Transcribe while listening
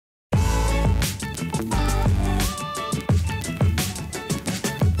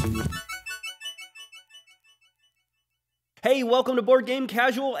Hey, welcome to Board Game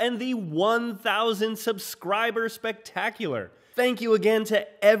Casual and the 1,000 subscriber spectacular. Thank you again to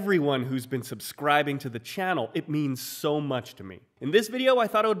everyone who's been subscribing to the channel. It means so much to me. In this video, I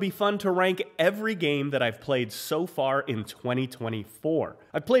thought it would be fun to rank every game that I've played so far in 2024.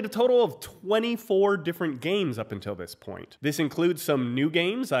 I've played a total of 24 different games up until this point. This includes some new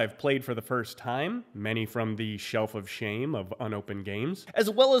games I've played for the first time, many from the shelf of shame of unopened games, as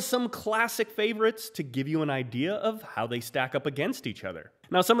well as some classic favorites to give you an idea of how they stack up against each other.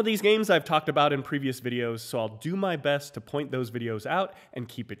 Now, some of these games I've talked about in previous videos, so I'll do my best to point those videos out and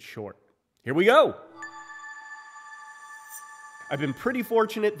keep it short. Here we go! I've been pretty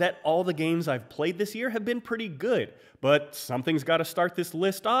fortunate that all the games I've played this year have been pretty good, but something's got to start this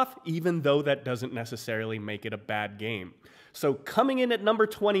list off, even though that doesn't necessarily make it a bad game. So coming in at number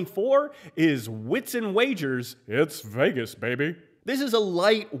 24 is Wits and Wagers, It's Vegas, baby. This is a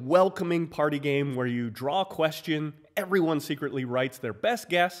light, welcoming party game where you draw a question, everyone secretly writes their best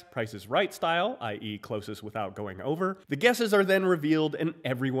guess, Price is Right style, i.e. closest without going over. The guesses are then revealed and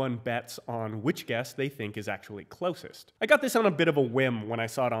everyone bets on which guess they think is actually closest. I got this on a bit of a whim when I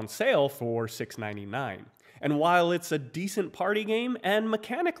saw it on sale for $6.99. And while it's a decent party game and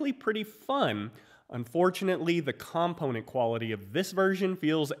mechanically pretty fun, unfortunately, the component quality of this version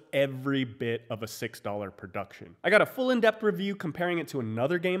feels every bit of a $6 production. I got a full in-depth review comparing it to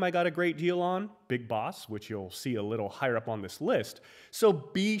another game I got a great deal on, Big Boss, which you'll see a little higher up on this list, so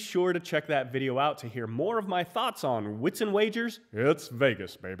be sure to check that video out to hear more of my thoughts on Wits and Wagers, It's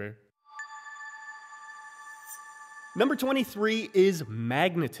Vegas, baby. Number 23 is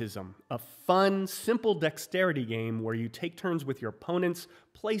Magnetism, a fun, simple dexterity game where you take turns with your opponents,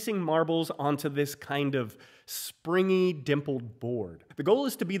 placing marbles onto this kind of springy, dimpled board. The goal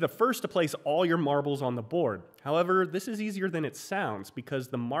is to be the first to place all your marbles on the board. However, this is easier than it sounds because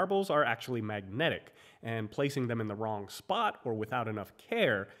the marbles are actually magnetic, and placing them in the wrong spot or without enough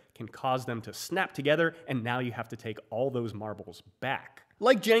care can cause them to snap together, and now you have to take all those marbles back.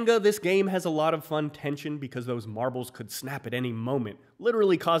 Like Jenga, this game has a lot of fun tension because those marbles could snap at any moment,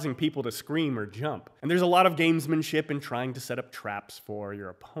 literally causing people to scream or jump. And there's a lot of gamesmanship in trying to set up traps for your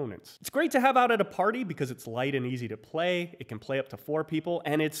opponents. It's great to have out at a party because it's light and easy to play, it can play up to 4 people,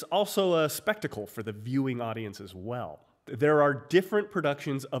 and it's also a spectacle for the viewing audience as well. There are different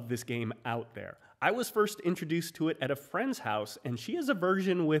productions of this game out there. I was first introduced to it at a friend's house, and she has a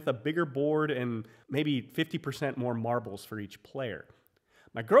version with a bigger board and maybe 50% more marbles for each player.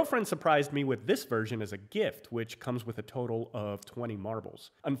 My girlfriend surprised me with this version as a gift, which comes with a total of 20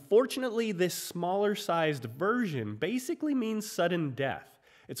 marbles. Unfortunately, this smaller sized version basically means sudden death.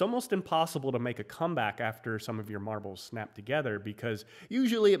 It's almost impossible to make a comeback after some of your marbles snap together because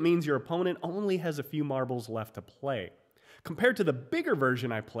usually it means your opponent only has a few marbles left to play. Compared to the bigger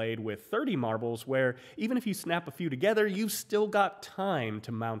version I played with 30 marbles where even if you snap a few together, you've still got time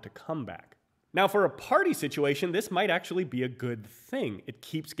to mount a comeback. Now for a party situation, this might actually be a good thing. It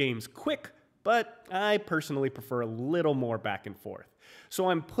keeps games quick, but I personally prefer a little more back and forth. So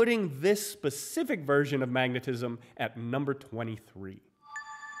I'm putting this specific version of Magnetism at number 23.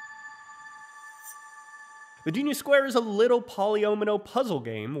 The Genius Square is a little polyomino puzzle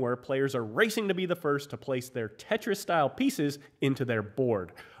game where players are racing to be the first to place their Tetris-style pieces into their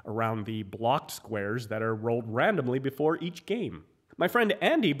board, around the blocked squares that are rolled randomly before each game. My friend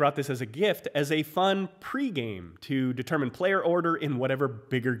Andy brought this as a gift as a fun pre-game to determine player order in whatever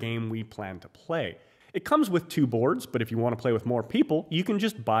bigger game we plan to play. It comes with 2 boards, but if you want to play with more people, you can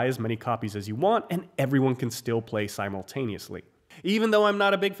just buy as many copies as you want and everyone can still play simultaneously. Even though I'm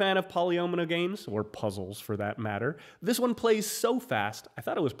not a big fan of polyomino games, or puzzles for that matter, this one plays so fast, I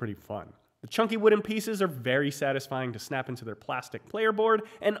thought it was pretty fun. The chunky wooden pieces are very satisfying to snap into their plastic player board,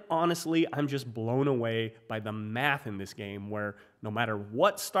 and honestly, I'm just blown away by the math in this game where no matter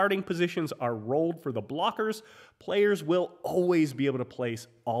what starting positions are rolled for the blockers, players will always be able to place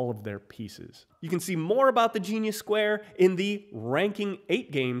all of their pieces. You can see more about the Genius Square in the Ranking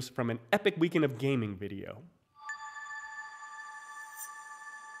 8 Games from an Epic Weekend of Gaming video.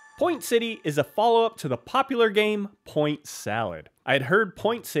 Point City is a follow-up to the popular game Point Salad. I had heard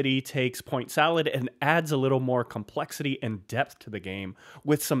Point City takes Point Salad and adds a little more complexity and depth to the game,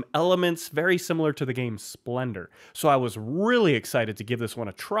 with some elements very similar to the game Splendor, so I was really excited to give this one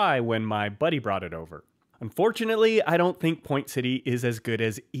a try when my buddy brought it over. Unfortunately, I don't think Point City is as good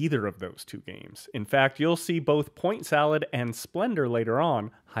as either of those 2 games. In fact, you'll see both Point Salad and Splendor later on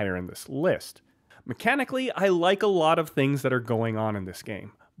higher in this list. Mechanically, I like a lot of things that are going on in this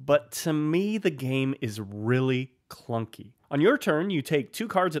game. But to me, the game is really clunky. On your turn, you take 2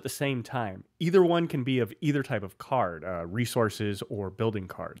 cards at the same time. Either one can be of either type of card, resources or building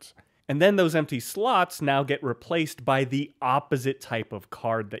cards. And then those empty slots now get replaced by the opposite type of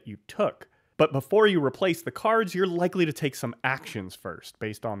card that you took. But before you replace the cards, you're likely to take some actions first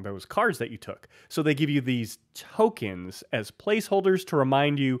based on those cards that you took. So they give you these tokens as placeholders to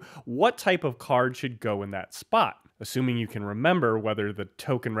remind you what type of card should go in that spot, assuming you can remember whether the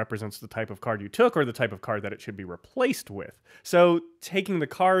token represents the type of card you took or the type of card that it should be replaced with. So taking the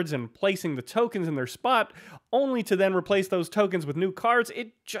cards and placing the tokens in their spot, only to then replace those tokens with new cards,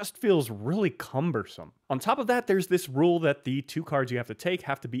 it just feels really cumbersome. On top of that, there's this rule that the two cards you have to take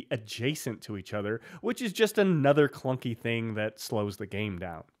have to be adjacent to each other, which is just another clunky thing that slows the game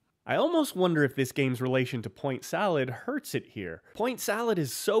down. I almost wonder if this game's relation to Point Salad hurts it here. Point Salad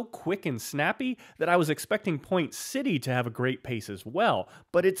is so quick and snappy that I was expecting Point City to have a great pace as well,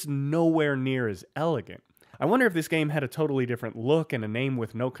 but it's nowhere near as elegant. I wonder if this game had a totally different look and a name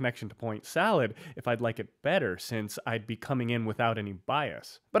with no connection to Point Salad, if I'd like it better, since I'd be coming in without any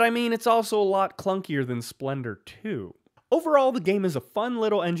bias. But I mean, it's also a lot clunkier than Splendor 2. Overall, the game is a fun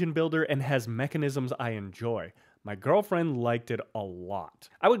little engine builder and has mechanisms I enjoy. My girlfriend liked it a lot.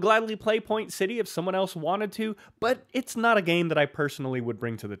 I would gladly play Point City if someone else wanted to, but it's not a game that I personally would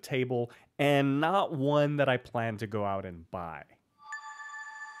bring to the table, and not one that I plan to go out and buy.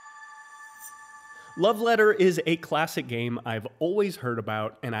 Love Letter is a classic game I've always heard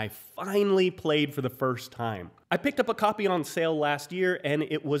about, and I finally played for the first time. I picked up a copy on sale last year, and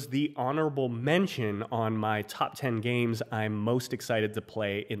it was the honorable mention on my top 10 games I'm most excited to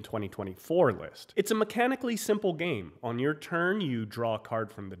play in 2024 list. It's a mechanically simple game. On your turn, you draw a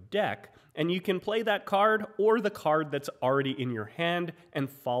card from the deck, and you can play that card or the card that's already in your hand and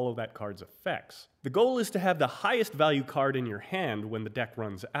follow that card's effects. The goal is to have the highest value card in your hand when the deck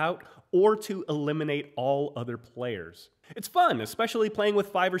runs out, or to eliminate all other players. It's fun, especially playing with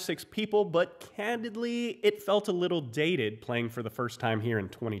 5 or 6 people, but candidly, it felt a little dated playing for the first time here in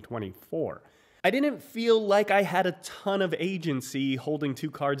 2024. I didn't feel like I had a ton of agency holding 2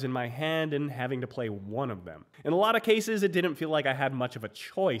 cards in my hand and having to play one of them. In a lot of cases, it didn't feel like I had much of a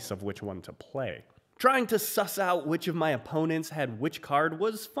choice of which one to play. Trying to suss out which of my opponents had which card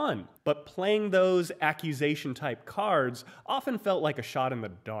was fun, but playing those accusation-type cards often felt like a shot in the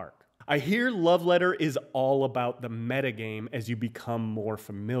dark. I hear Love Letter is all about the metagame as you become more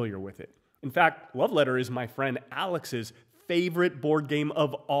familiar with it. In fact, Love Letter is my friend Alex's favorite board game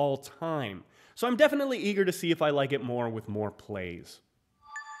of all time, so I'm definitely eager to see if I like it more with more plays.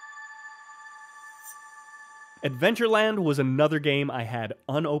 Adventureland was another game I had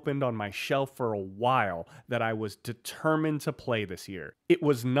unopened on my shelf for a while that I was determined to play this year. It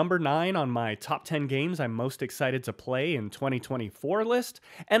was number 9 on my top 10 games I'm most excited to play in 2024 list,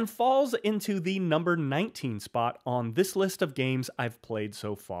 and falls into the number 19 spot on this list of games I've played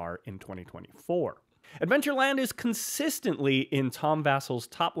so far in 2024. Adventureland is consistently in Tom Vassel's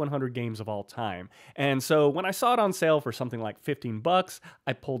top 100 games of all time, and so when I saw it on sale for something like $15,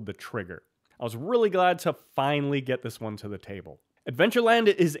 I pulled the trigger. I was really glad to finally get this one to the table. Adventureland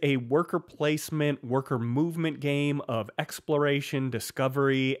is a worker placement, worker movement game of exploration,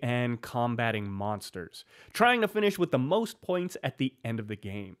 discovery, and combating monsters, trying to finish with the most points at the end of the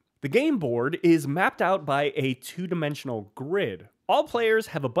game. The game board is mapped out by a 2-dimensional grid. All players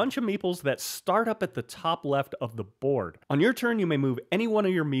have a bunch of meeples that start up at the top left of the board. On your turn, you may move any one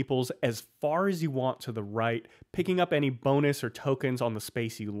of your meeples as far as you want to the right, picking up any bonus or tokens on the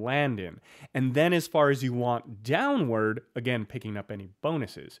space you land in, and then as far as you want downward, again picking up any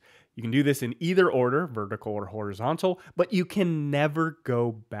bonuses. You can do this in either order, vertical or horizontal, but you can never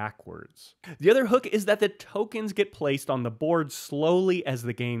go backwards. The other hook is that the tokens get placed on the board slowly as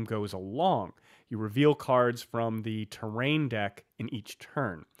the game goes along. You reveal cards from the terrain deck in each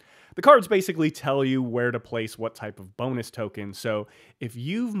turn. The cards basically tell you where to place what type of bonus token, so if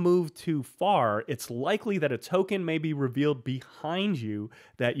you've moved too far, it's likely that a token may be revealed behind you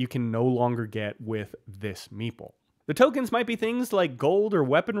that you can no longer get with this meeple. The tokens might be things like gold or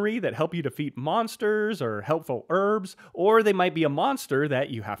weaponry that help you defeat monsters or helpful herbs, or they might be a monster that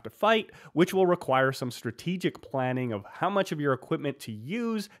you have to fight, which will require some strategic planning of how much of your equipment to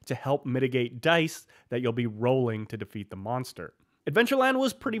use to help mitigate dice that you'll be rolling to defeat the monster. Adventureland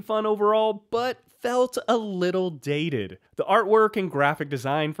was pretty fun overall, but felt a little dated. The artwork and graphic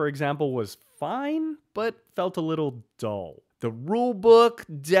design, for example, was fine, but felt a little dull. The rulebook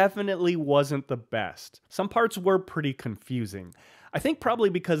definitely wasn't the best. Some parts were pretty confusing. I think probably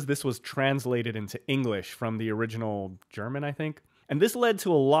because this was translated into English from the original German, I think. And this led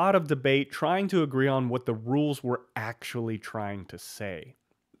to a lot of debate trying to agree on what the rules were actually trying to say.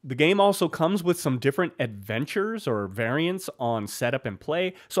 The game also comes with some different adventures or variants on setup and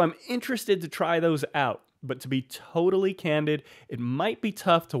play, so I'm interested to try those out. But to be totally candid, it might be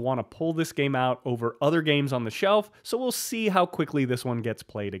tough to want to pull this game out over other games on the shelf, so we'll see how quickly this one gets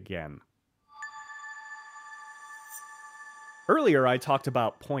played again. Earlier I talked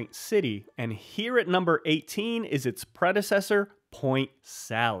about Point City, and here at number 18 is its predecessor, Point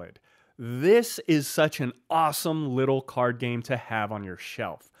Salad. This is such an awesome little card game to have on your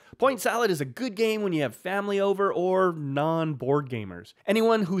shelf. Point Salad is a good game when you have family over or non-board gamers.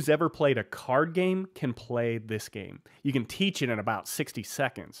 Anyone who's ever played a card game can play this game. You can teach it in about 60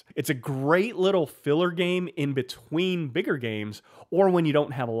 seconds. It's a great little filler game in between bigger games or when you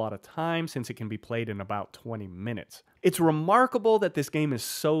don't have a lot of time, since it can be played in about 20 minutes. It's remarkable that this game is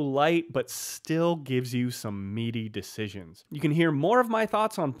so light but still gives you some meaty decisions. You can hear more of my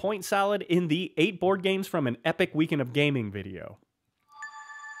thoughts on Point Salad in the 8 board games from an epic weekend of gaming video.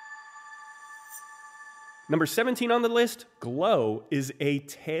 Number 17 on the list, Glow, is a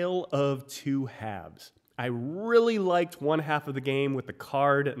tale of two halves. I really liked one half of the game with the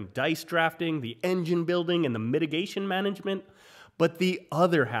card and dice drafting, the engine building, and the mitigation management. But the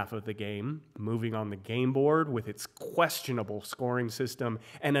other half of the game, moving on the game board with its questionable scoring system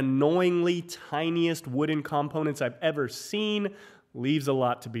and annoyingly tiniest wooden components I've ever seen, leaves a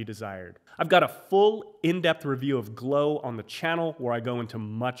lot to be desired. I've got a full in-depth review of Glow on the channel where I go into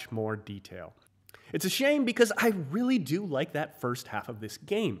much more detail. It's a shame because I really do like that first half of this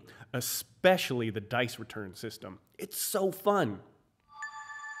game, especially the dice return system. It's so fun.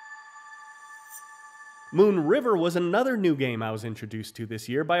 Moon River was another new game I was introduced to this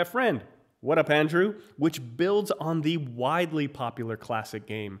year by a friend. What up, Andrew? Which builds on the widely popular classic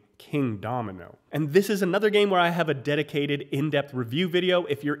game, King Domino. And this is another game where I have a dedicated in-depth review video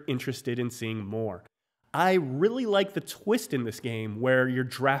if you're interested in seeing more. I really like the twist in this game where you're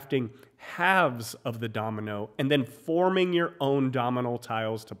drafting halves of the domino and then forming your own domino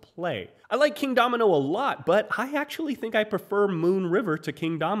tiles to play. I like King Domino a lot, but I actually think I prefer Moon River to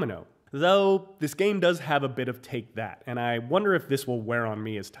King Domino. Though this game does have a bit of take that, and I wonder if this will wear on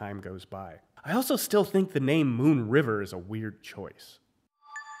me as time goes by. I also still think the name Moon River is a weird choice.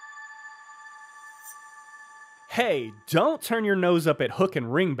 Hey, don't turn your nose up at Hook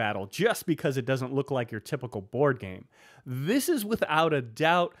and Ring Battle just because it doesn't look like your typical board game. This is without a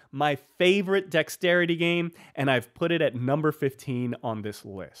doubt my favorite dexterity game, and I've put it at number 15 on this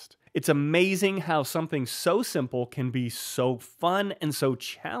list. It's amazing how something so simple can be so fun and so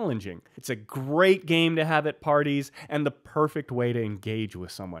challenging. It's a great game to have at parties and the perfect way to engage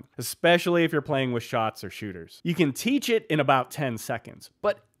with someone, especially if you're playing with shots or shooters. You can teach it in about 10 seconds,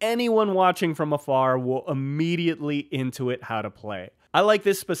 but anyone watching from afar will immediately intuit how to play. I like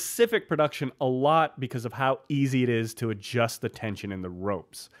this specific production a lot because of how easy it is to adjust the tension in the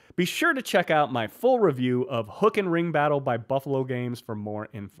ropes. Be sure to check out my full review of Hook and Ring Battle by Buffalo Games for more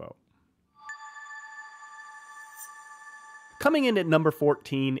info. Coming in at number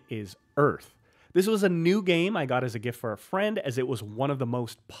 14 is Earth. This was a new game I got as a gift for a friend, as it was one of the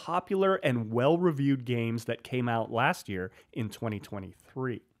most popular and well-reviewed games that came out last year in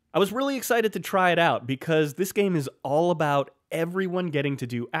 2023. I was really excited to try it out because this game is all about everyone getting to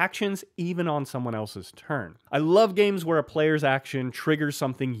do actions even on someone else's turn. I love games where a player's action triggers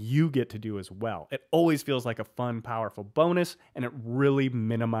something you get to do as well. It always feels like a fun, powerful bonus, and it really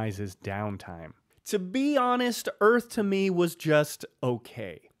minimizes downtime. To be honest, Earth to me was just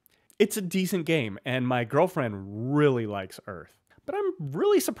okay. It's a decent game, and my girlfriend really likes Earth. But I'm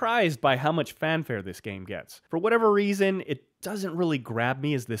really surprised by how much fanfare this game gets. For whatever reason, it doesn't really grab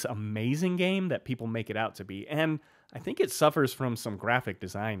me as this amazing game that people make it out to be, and I think it suffers from some graphic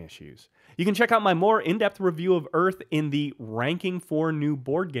design issues. You can check out my more in-depth review of Earth in the Ranking 4 New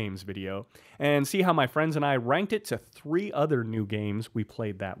Board Games video, and see how my friends and I ranked it to 3 other new games we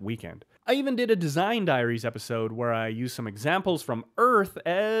played that weekend. I even did a Design Diaries episode where I used some examples from Earth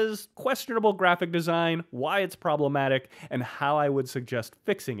as questionable graphic design, why it's problematic, and how I would suggest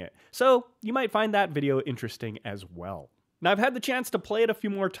fixing it. So you might find that video interesting as well. Now, I've had the chance to play it a few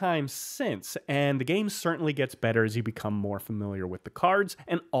more times since, and the game certainly gets better as you become more familiar with the cards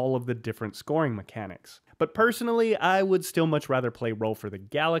and all of the different scoring mechanics. But personally, I would still much rather play Roll for the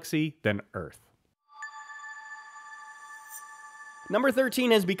Galaxy than Earth. Number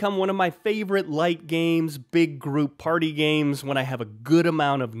 13 has become one of my favorite light games, big group party games when I have a good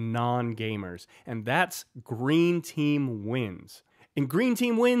amount of non-gamers, and that's Green Team Wins. In Green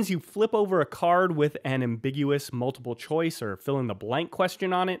Team Wins, you flip over a card with an ambiguous multiple choice or fill in the blank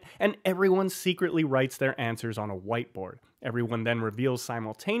question on it, and everyone secretly writes their answers on a whiteboard. Everyone then reveals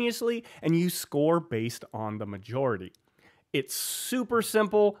simultaneously, and you score based on the majority. It's super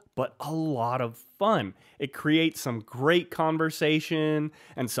simple, but a lot of fun. It creates some great conversation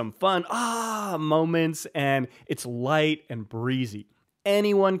and some fun moments, and it's light and breezy.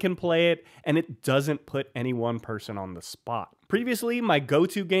 Anyone can play it, and it doesn't put any one person on the spot. Previously, my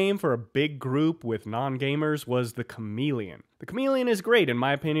go-to game for a big group with non-gamers was the Chameleon. The Chameleon is great. In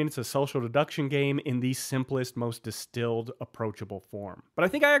my opinion, it's a social deduction game in the simplest, most distilled, approachable form. But I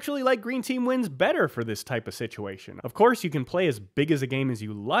think I actually like Green Team Wins better for this type of situation. Of course, you can play as big as a game as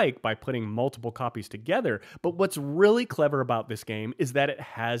you like by putting multiple copies together, but what's really clever about this game is that it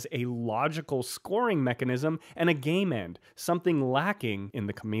has a logical scoring mechanism and a game end, something lacking in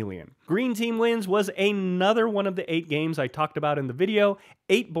the Chameleon. Green Team Wins was another one of the 8 games I talked about in the video,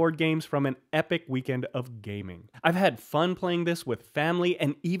 8 board games from an epic weekend of gaming. I've had fun playing this with family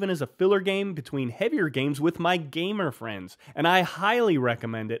and even as a filler game between heavier games with my gamer friends, and I highly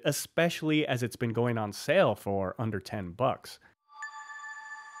recommend it, especially as it's been going on sale for under $10.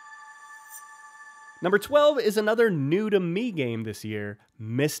 Number 12 is another new to me game this year,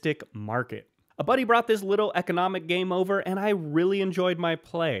 Mystic Market. A buddy brought this little economic game over and I really enjoyed my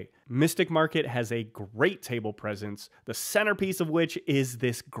play. Mystic Market has a great table presence, the centerpiece of which is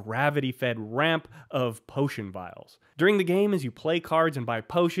this gravity-fed ramp of potion vials. During the game, as you play cards and buy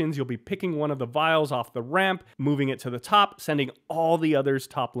potions, you'll be picking one of the vials off the ramp, moving it to the top, sending all the others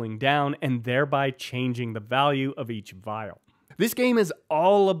toppling down, and thereby changing the value of each vial. This game is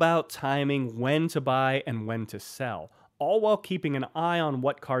all about timing when to buy and when to sell, all while keeping an eye on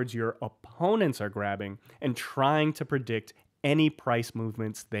what cards your opponents are grabbing and trying to predict any price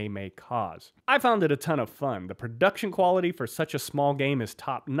movements they may cause. I found it a ton of fun. The production quality for such a small game is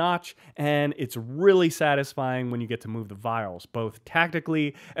top notch, and it's really satisfying when you get to move the vials, both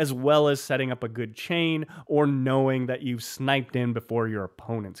tactically as well as setting up a good chain or knowing that you've sniped in before your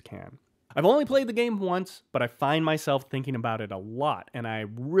opponents can. I've only played the game once, but I find myself thinking about it a lot, and I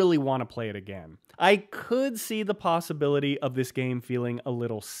really want to play it again. I could see the possibility of this game feeling a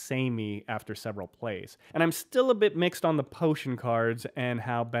little samey after several plays, and I'm still a bit mixed on the potion cards and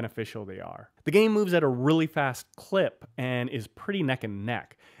how beneficial they are. The game moves at a really fast clip and is pretty neck and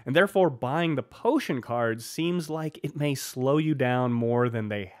neck, and therefore buying the potion cards seems like it may slow you down more than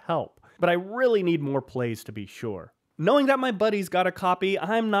they help, but I really need more plays to be sure. Knowing that my buddy's got a copy,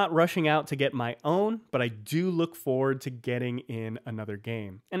 I'm not rushing out to get my own, but I do look forward to getting in another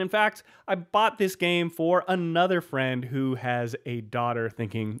game. And in fact, I bought this game for another friend who has a daughter,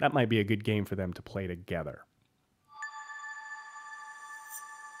 thinking that might be a good game for them to play together.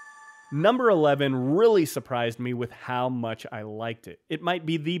 Number 11 really surprised me with how much I liked it. It might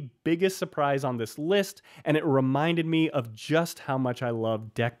be the biggest surprise on this list, and it reminded me of just how much I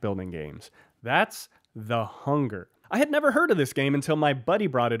love deck building games. That's The Hunger. I had never heard of this game until my buddy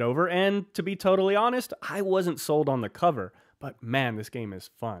brought it over, and to be totally honest, I wasn't sold on the cover, but man, this game is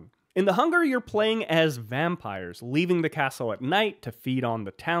fun. In The Hunger, you're playing as vampires, leaving the castle at night to feed on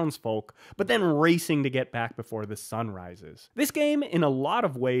the townsfolk, but then racing to get back before the sun rises. This game, in a lot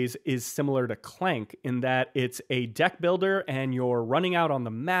of ways, is similar to Clank in that it's a deck builder and you're running out on the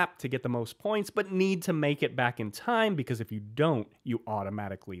map to get the most points, but need to make it back in time because if you don't, you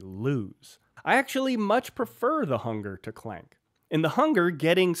automatically lose. I actually much prefer The Hunger to Clank. In The Hunger,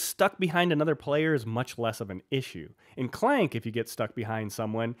 getting stuck behind another player is much less of an issue. In Clank, if you get stuck behind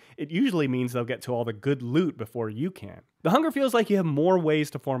someone, it usually means they'll get to all the good loot before you can. The Hunger feels like you have more ways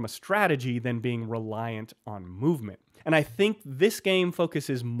to form a strategy than being reliant on movement. And I think this game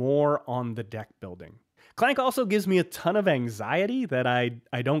focuses more on the deck building. Clank also gives me a ton of anxiety that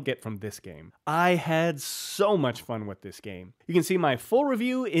I don't get from this game. I had so much fun with this game. You can see my full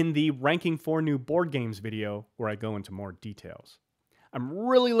review in the Ranking 4 New Board Games video where I go into more details. I'm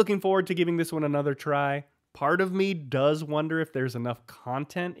really looking forward to giving this one another try. Part of me does wonder if there's enough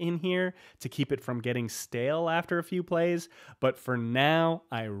content in here to keep it from getting stale after a few plays, but for now,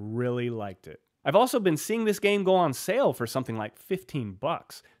 I really liked it. I've also been seeing this game go on sale for something like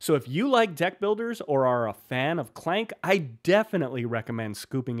 $15. So if you like deck builders or are a fan of Clank, I definitely recommend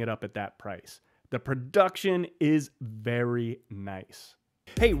scooping it up at that price. The production is very nice.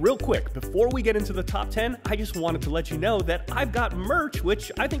 Hey, real quick, before we get into the top 10, I just wanted to let you know that I've got merch,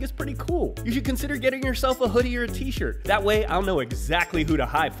 which I think is pretty cool. You should consider getting yourself a hoodie or a t-shirt. That way, I'll know exactly who to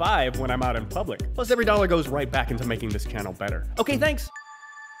high five when I'm out in public. Plus, every dollar goes right back into making this channel better. Okay, thanks.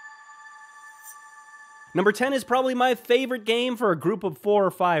 Number 10 is probably my favorite game for a group of 4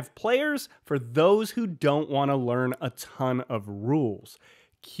 or 5 players for those who don't want to learn a ton of rules.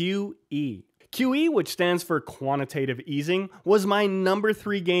 QE. QE, which stands for quantitative easing, was my number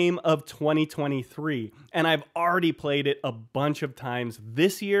 3 game of 2023, and I've already played it a bunch of times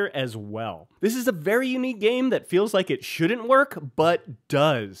this year as well. This is a very unique game that feels like it shouldn't work, but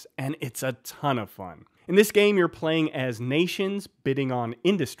does, and it's a ton of fun. In this game, you're playing as nations bidding on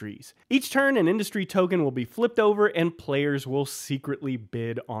industries. Each turn, an industry token will be flipped over and players will secretly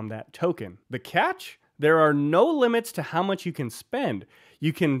bid on that token. The catch? There are no limits to how much you can spend.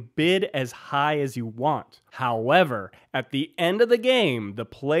 You can bid as high as you want. However, at the end of the game, the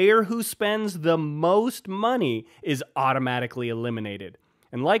player who spends the most money is automatically eliminated.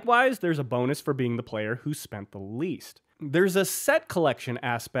 And likewise, there's a bonus for being the player who spent the least. There's a set collection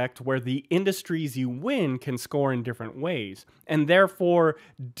aspect where the industries you win can score in different ways, and therefore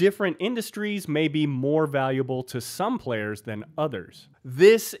different industries may be more valuable to some players than others.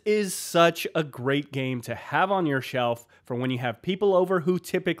 This is such a great game to have on your shelf for when you have people over who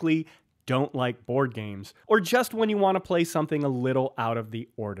typically don't like board games, or just when you want to play something a little out of the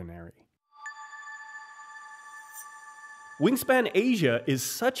ordinary. Wingspan Asia is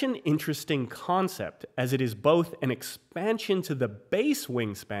such an interesting concept, as it is both an expansion to the base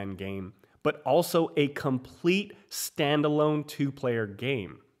Wingspan game, but also a complete standalone 2-player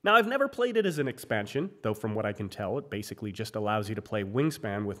game. Now, I've never played it as an expansion, though from what I can tell, it basically just allows you to play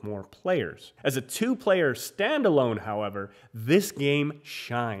Wingspan with more players. As a 2-player standalone, however, this game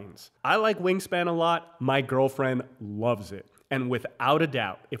shines. I like Wingspan a lot, my girlfriend loves it. And without a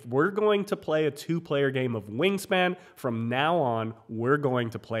doubt, if we're going to play a 2-player game of Wingspan, from now on, we're going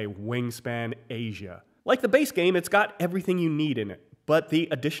to play Wingspan Asia. Like the base game, it's got everything you need in it, but the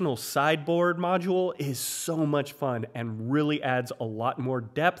additional sideboard module is so much fun and really adds a lot more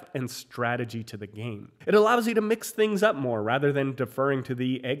depth and strategy to the game. It allows you to mix things up more rather than deferring to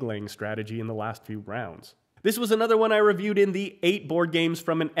the egg-laying strategy in the last few rounds. This was another one I reviewed in the 8 board games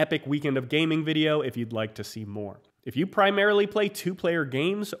from an epic weekend of gaming video if you'd like to see more. If you primarily play 2-player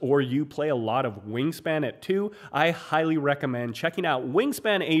games or you play a lot of Wingspan at 2, I highly recommend checking out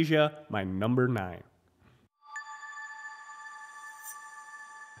Wingspan Asia, my number 9.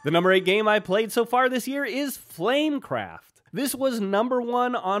 The number 8 game I played so far this year is Flamecraft. This was number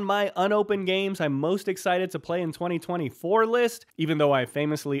 1 on my unopened games I'm most excited to play in 2024 list, even though I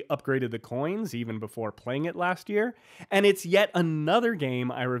famously upgraded the coins even before playing it last year. And it's yet another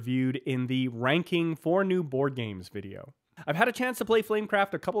game I reviewed in the Ranking for New Board Games video. I've had a chance to play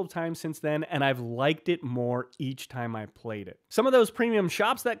Flamecraft a couple of times since then, and I've liked it more each time I played it. Some of those premium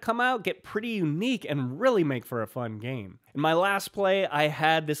shops that come out get pretty unique and really make for a fun game. In my last play, I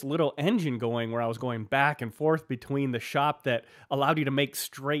had this little engine going where I was going back and forth between the shop that allowed you to make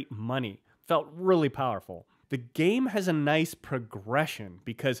straight money. Felt really powerful. The game has a nice progression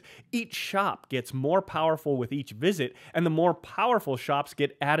because each shop gets more powerful with each visit, and the more powerful shops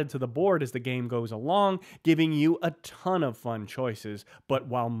get added to the board as the game goes along, giving you a ton of fun choices, but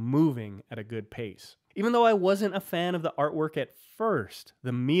while moving at a good pace. Even though I wasn't a fan of the artwork at first,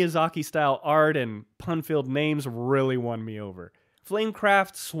 the Miyazaki-style art and pun-filled names really won me over.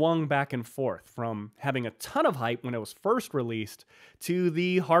 Flamecraft swung back and forth from having a ton of hype when it was first released to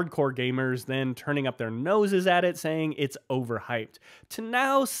the hardcore gamers then turning up their noses at it saying it's overhyped, to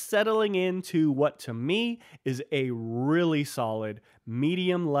now settling into what to me is a really solid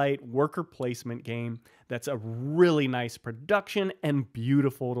medium light worker placement game that's a really nice production and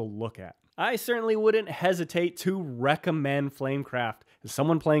beautiful to look at. I certainly wouldn't hesitate to recommend Flamecraft as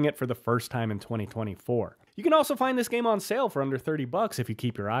someone playing it for the first time in 2024. You can also find this game on sale for under $30 if you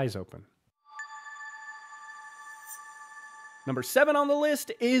keep your eyes open. Number 7 on the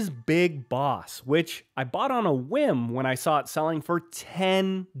list is Big Boss, which I bought on a whim when I saw it selling for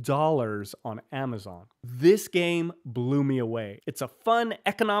 $10 on Amazon. This game blew me away. It's a fun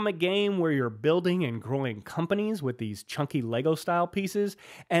economic game where you're building and growing companies with these chunky Lego style pieces,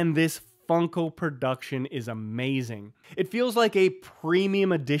 and this Funko production is amazing. It feels like a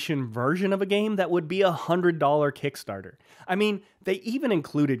premium edition version of a game that would be a $100 Kickstarter. I mean, they even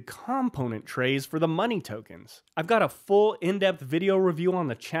included component trays for the money tokens. I've got a full in-depth video review on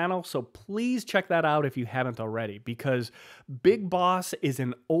the channel, so please check that out if you haven't already, because Big Boss is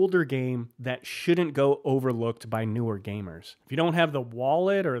an older game that shouldn't go overlooked by newer gamers. If you don't have the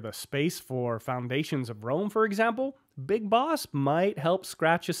wallet or the space for Foundations of Rome, for example, Big Boss might help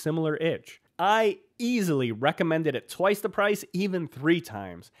scratch a similar itch. I easily recommend it at twice the price, even 3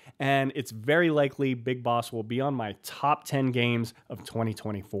 times, and it's very likely Big Boss will be on my top 10 games of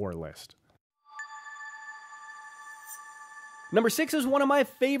 2024 list. Number 6 is one of my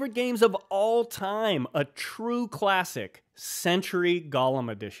favorite games of all time, a true classic, Century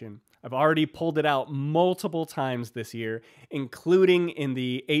Golem Edition. I've already pulled it out multiple times this year, including in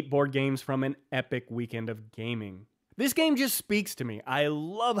the 8 board games from an epic weekend of gaming. This game just speaks to me. I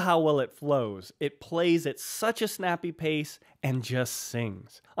love how well it flows. It plays at such a snappy pace and just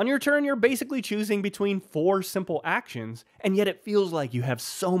sings. On your turn, you're basically choosing between 4 simple actions, and yet it feels like you have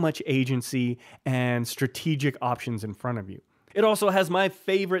so much agency and strategic options in front of you. It also has my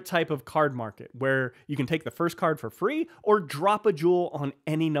favorite type of card market, where you can take the first card for free or drop a jewel on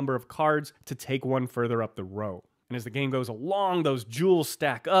any number of cards to take one further up the row. And as the game goes along, those jewels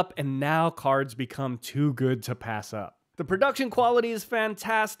stack up, and now cards become too good to pass up. The production quality is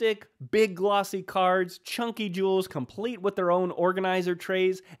fantastic, big glossy cards, chunky jewels complete with their own organizer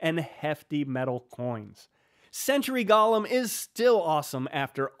trays, and hefty metal coins. Century Golem is still awesome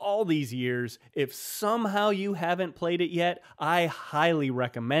after all these years. If somehow you haven't played it yet, I highly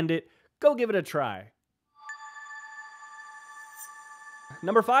recommend it. Go give it a try.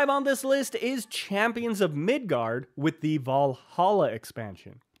 Number 5 on this list is Champions of Midgard with the Valhalla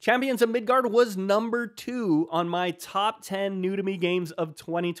expansion. Champions of Midgard was number 2 on my top 10 new to me games of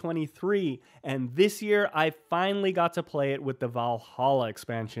 2023, and this year I finally got to play it with the Valhalla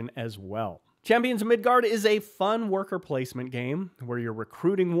expansion as well. Champions of Midgard is a fun worker placement game where you're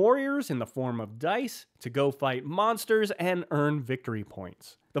recruiting warriors in the form of dice to go fight monsters and earn victory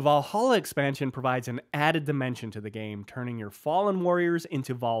points. The Valhalla expansion provides an added dimension to the game, turning your fallen warriors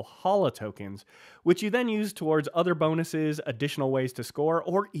into Valhalla tokens, which you then use towards other bonuses, additional ways to score,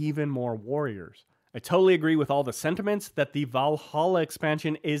 or even more warriors. I totally agree with all the sentiments that the Valhalla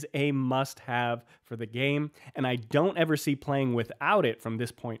expansion is a must-have for the game, and I don't ever see playing without it from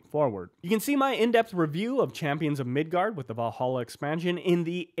this point forward. You can see my in-depth review of Champions of Midgard with the Valhalla expansion in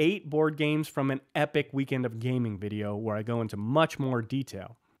the 8 board games from an epic weekend of gaming video, where I go into much more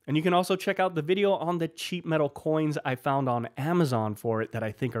detail. And you can also check out the video on the cheap metal coins I found on Amazon for it that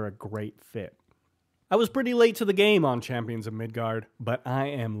I think are a great fit. I was pretty late to the game on Champions of Midgard, but I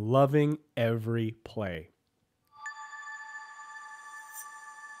am loving every play.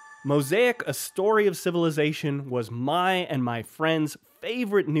 Mosaic: A Story of Civilization was my and my friend's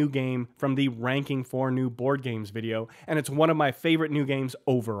favorite new game from the Ranking for New Board Games video, and it's one of my favorite new games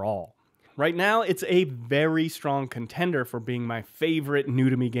overall. Right now, it's a very strong contender for being my favorite new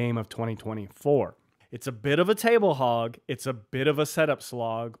to me game of 2024. It's a bit of a table hog, it's a bit of a setup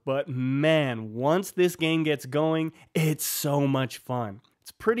slog, but man, once this game gets going, it's so much fun.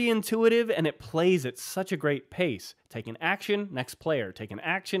 It's pretty intuitive and it plays at such a great pace. Take an action, next player, take an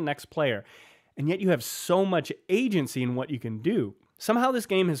action, next player, and yet you have so much agency in what you can do. Somehow this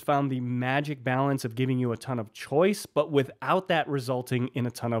game has found the magic balance of giving you a ton of choice, but without that resulting in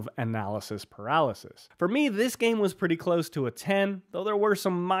a ton of analysis paralysis. For me, this game was pretty close to a 10, though there were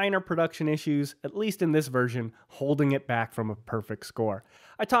some minor production issues, at least in this version, holding it back from a perfect score.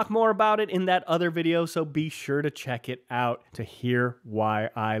 I talk more about it in that other video, so be sure to check it out to hear why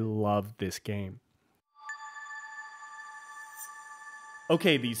I love this game.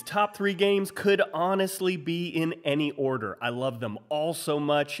 Okay, these top 3 games could honestly be in any order. I love them all so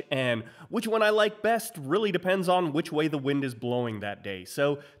much, and which one I like best really depends on which way the wind is blowing that day,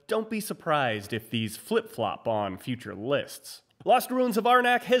 so don't be surprised if these flip-flop on future lists. Lost Ruins of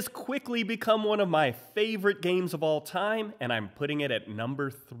Arnak has quickly become one of my favorite games of all time, and I'm putting it at number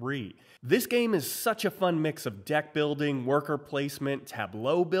 3. This game is such a fun mix of deck building, worker placement,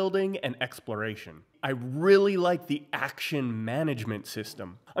 tableau building, and exploration. I really like the action management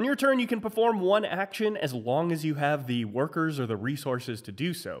system. On your turn, you can perform one action as long as you have the workers or the resources to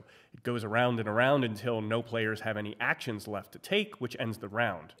do so. It goes around and around until no players have any actions left to take, which ends the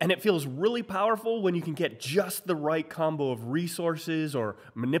round. And it feels really powerful when you can get just the right combo of resources or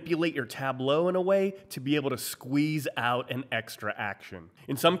manipulate your tableau in a way to be able to squeeze out an extra action.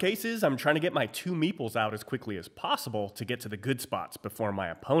 In some cases, I'm trying to get my 2 meeples out as quickly as possible to get to the good spots before my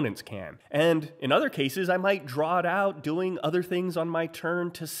opponents can. And in other cases, I might draw it out doing other things on my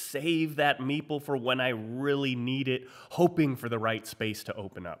turn to save that meeple for when I really need it, hoping for the right space to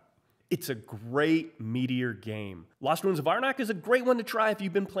open up. It's a great meteor game. Lost Ruins of Arnak is a great one to try if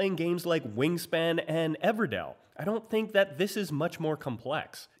you've been playing games like Wingspan and Everdell. I don't think that this is much more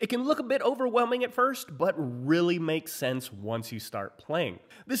complex. It can look a bit overwhelming at first, but really makes sense once you start playing.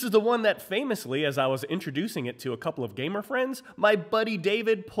 This is the one that famously, as I was introducing it to a couple of gamer friends, my buddy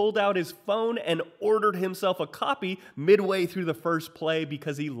David pulled out his phone and ordered himself a copy midway through the first play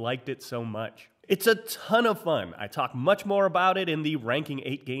because he liked it so much. It's a ton of fun. I talk much more about it in the Ranking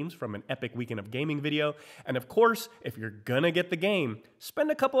 8 Games from an Epic Weekend of Gaming video. And of course, if you're gonna get the game,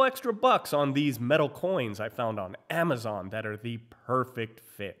 spend a couple extra bucks on these metal coins I found on Amazon that are the perfect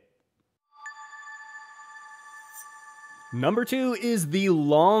fit. Number 2 is the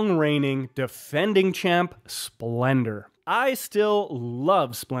long-reigning, defending champ, Splendor. I still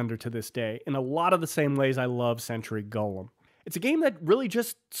love Splendor to this day, in a lot of the same ways I love Century Golem. It's a game that really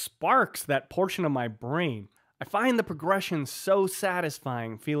just sparks that portion of my brain. I find the progression so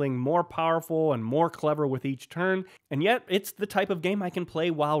satisfying, feeling more powerful and more clever with each turn, and yet it's the type of game I can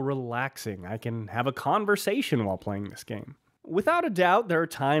play while relaxing. I can have a conversation while playing this game. Without a doubt, there are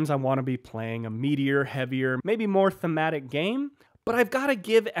times I want to be playing a meatier, heavier, maybe more thematic game, but I've got to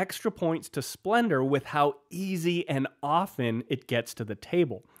give extra points to Splendor with how easy and often it gets to the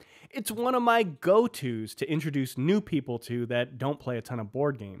table. It's one of my go-tos to introduce new people to that don't play a ton of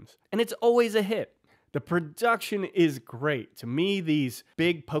board games, and it's always a hit. The production is great. To me, these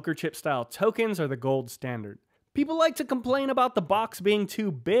big poker chip style tokens are the gold standard. People like to complain about the box being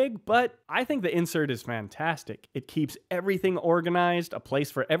too big, but I think the insert is fantastic. It keeps everything organized, a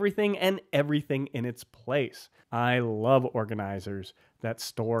place for everything, and everything in its place. I love organizers that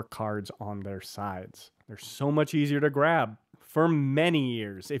store cards on their sides. They're so much easier to grab. For many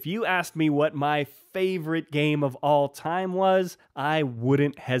years, if you asked me what my favorite game of all time was, I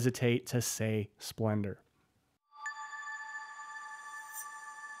wouldn't hesitate to say Splendor.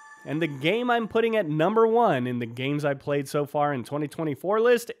 And the game I'm putting at number 1 in the games I played so far in 2024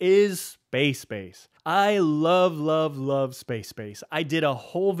 list is Space Base. I love Space Base. I did a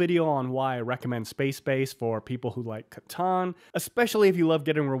whole video on why I recommend Space Base for people who like Catan, especially if you love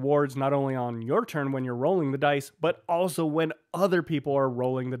getting rewards not only on your turn when you're rolling the dice, but also when other people are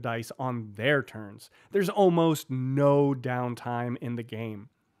rolling the dice on their turns. There's almost no downtime in the game.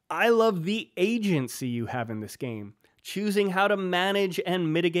 I love the agency you have in this game. Choosing how to manage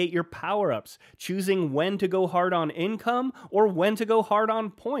and mitigate your power-ups, choosing when to go hard on income or when to go hard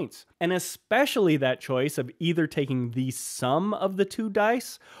on points, and especially that choice of either taking the sum of the 2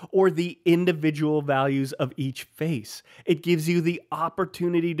 dice or the individual values of each face. It gives you the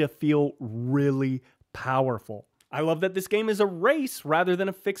opportunity to feel really powerful. I love that this game is a race rather than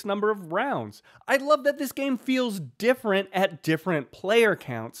a fixed number of rounds. I love that this game feels different at different player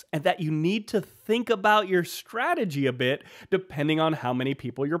counts and that you need to think about your strategy a bit depending on how many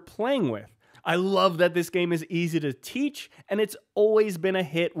people you're playing with. I love that this game is easy to teach, and it's always been a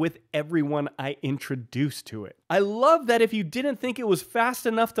hit with everyone I introduce to it. I love that if you didn't think it was fast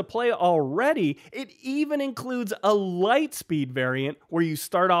enough to play already, it even includes a light speed variant where you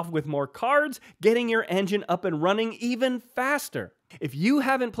start off with more cards, getting your engine up and running even faster. If you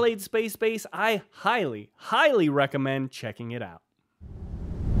haven't played Space Base, I highly recommend checking it out.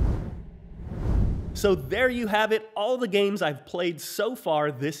 So there you have it, all the games I've played so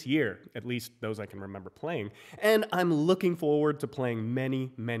far this year, at least those I can remember playing, and I'm looking forward to playing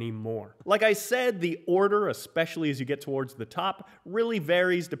many more. Like I said, the order, especially as you get towards the top, really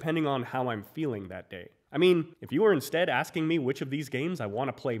varies depending on how I'm feeling that day. I mean, if you were instead asking me which of these games I want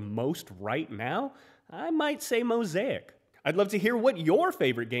to play most right now, I might say Mosaic. I'd love to hear what your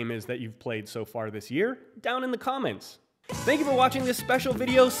favorite game is that you've played so far this year, down in the comments. Thank you for watching this special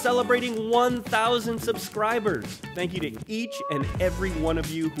video celebrating 1,000 subscribers. Thank you to each and every one of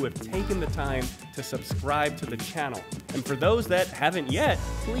you who have taken the time to subscribe to the channel. And for those that haven't yet,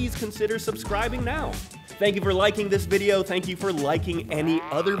 please consider subscribing now. Thank you for liking this video. Thank you for liking any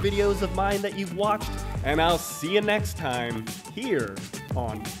other videos of mine that you've watched. And I'll see you next time here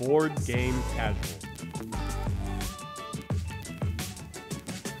on Board Game Casual.